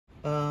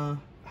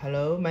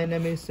Hello, my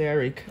name is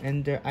Eric,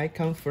 and I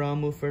come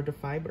from Further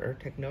Fiber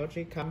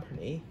Technology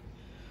Company.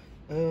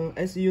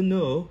 As you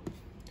know,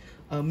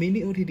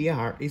 Mini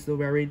OTDR is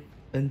very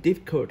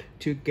difficult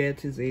to get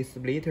the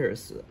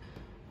splitters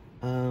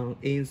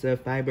in the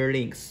fiber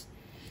links.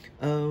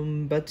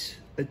 But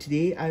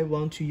today I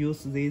want to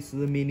use this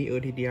Mini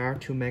OTDR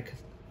to make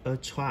a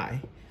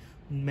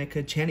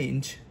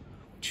challenge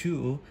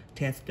to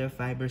test the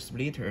fiber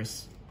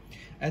splitters.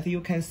 As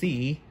you can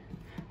see,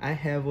 I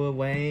have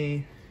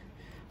one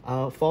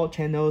 4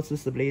 channels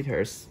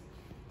splitters,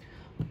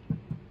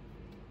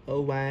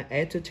 one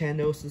 8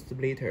 channels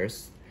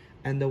splitters,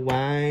 and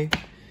one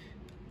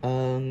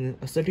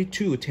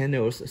 32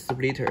 channels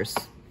splitters.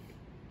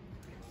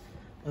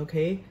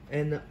 Okay,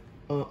 and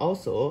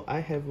also I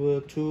have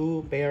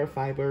 2 bare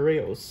fiber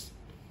rails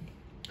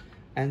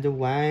and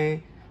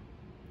one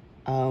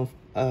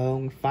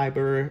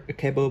fiber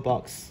cable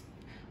box.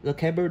 The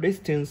cable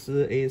distance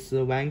is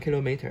 1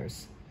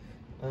 kilometers.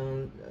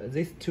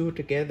 These two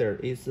together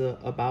is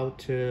about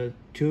 2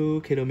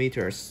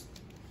 kilometers.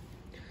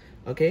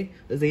 Okay,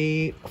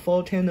 the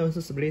 4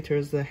 channels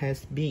splitters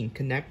has been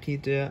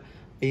connected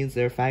in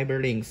the fiber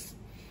links.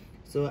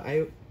 So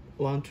I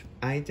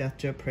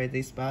just press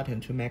this button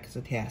to make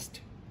the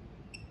test.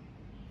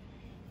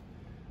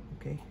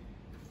 Okay,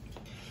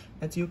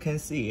 as you can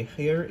see,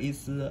 here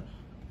is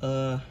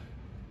a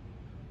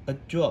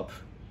drop.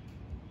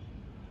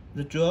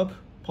 The drop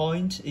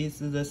point is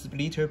the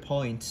splitter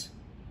point.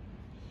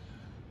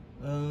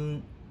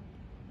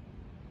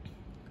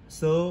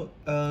 So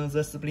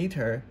the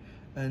splitter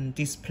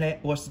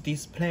was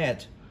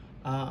displayed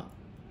on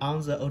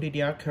the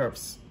OTDR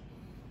curves.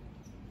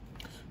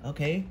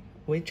 Okay,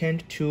 we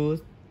change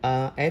to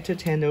 8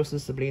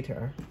 channels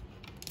splitter.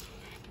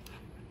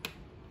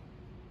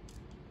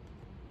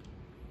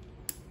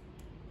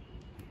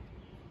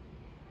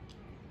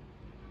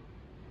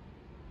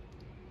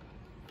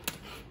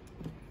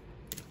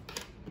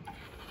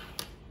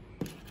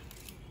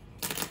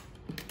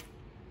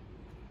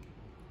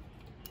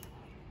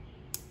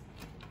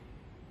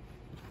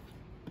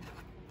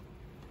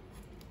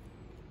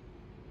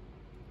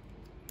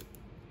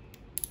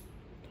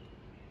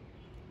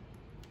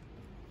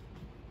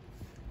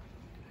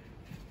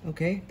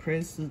 Okay,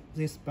 press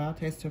this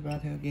test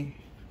button again.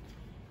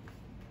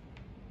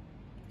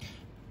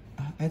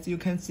 As you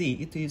can see,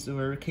 it is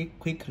very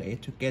quickly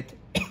to get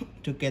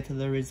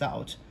the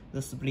result,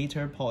 the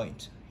splitter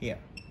point here.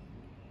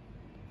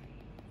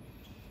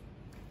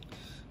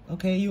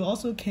 Okay, you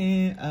also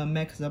can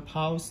make the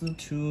pulse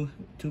to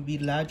be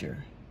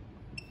larger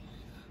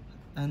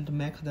and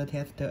make the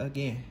test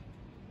again.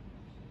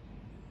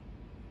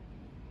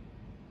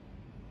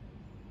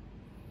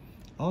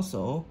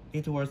 Also,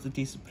 it was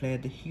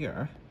displayed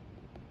here.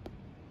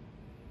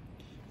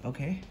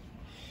 Okay.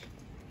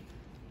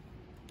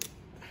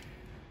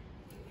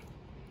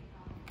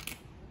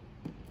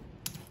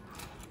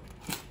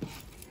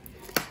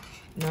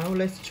 Now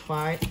let's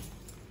try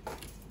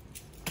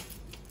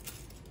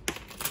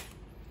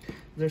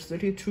the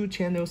 32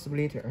 channel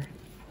splitter.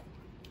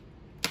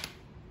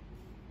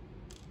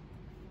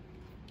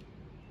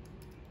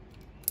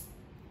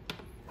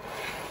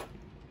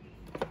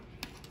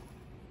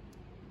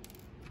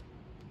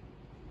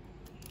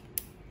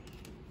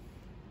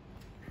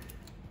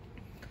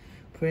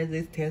 Press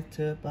this test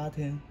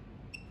button.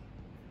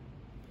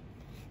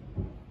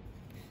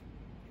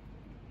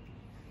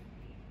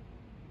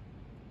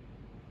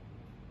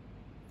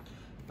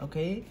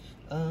 Okay,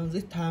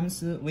 this time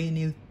we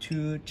need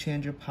to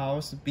change the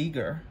pulse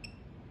bigger.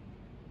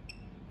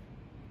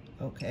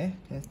 Okay,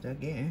 test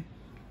again.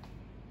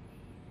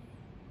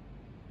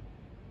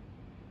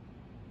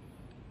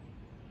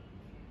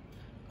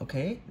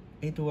 Okay,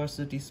 it was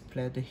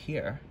displayed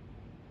here.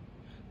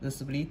 The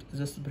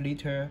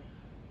splitter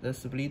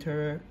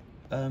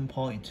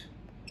point.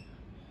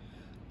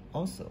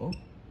 Also,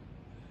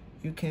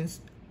 you can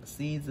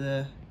see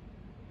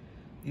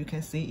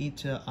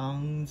it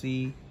on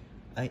the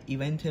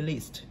event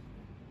list.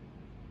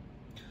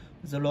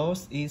 The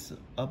loss is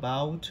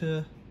about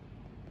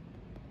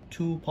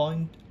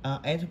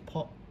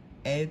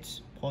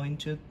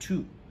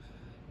 8.2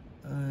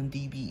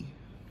 dB.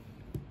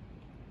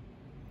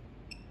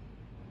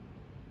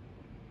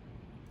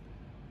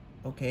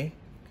 Okay,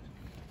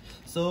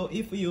 so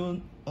if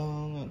you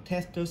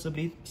test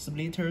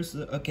splitters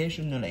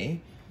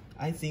occasionally,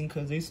 I think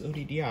this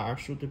OTDR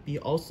should be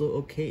also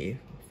okay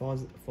for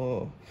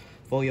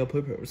your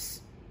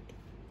purpose.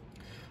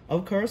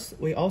 Of course,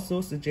 we also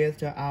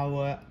suggest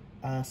our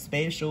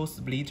special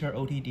splitter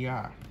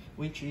OTDR,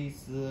 which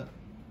is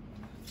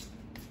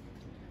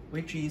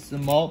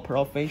more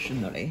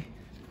professionally.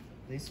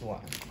 This one.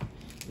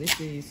 This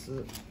is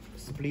the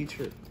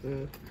splitter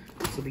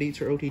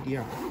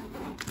OTDR.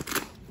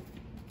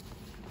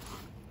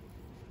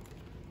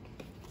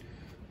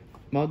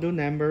 Model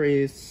number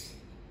is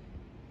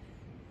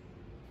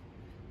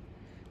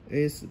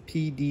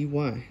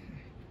PD1.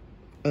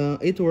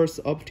 It was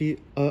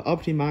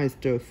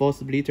optimized for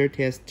splitter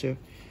test,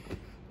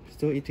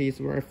 so it is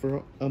very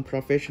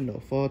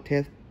professional for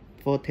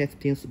for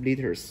testing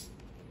splitters.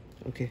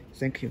 Okay,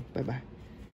 thank you. Bye bye.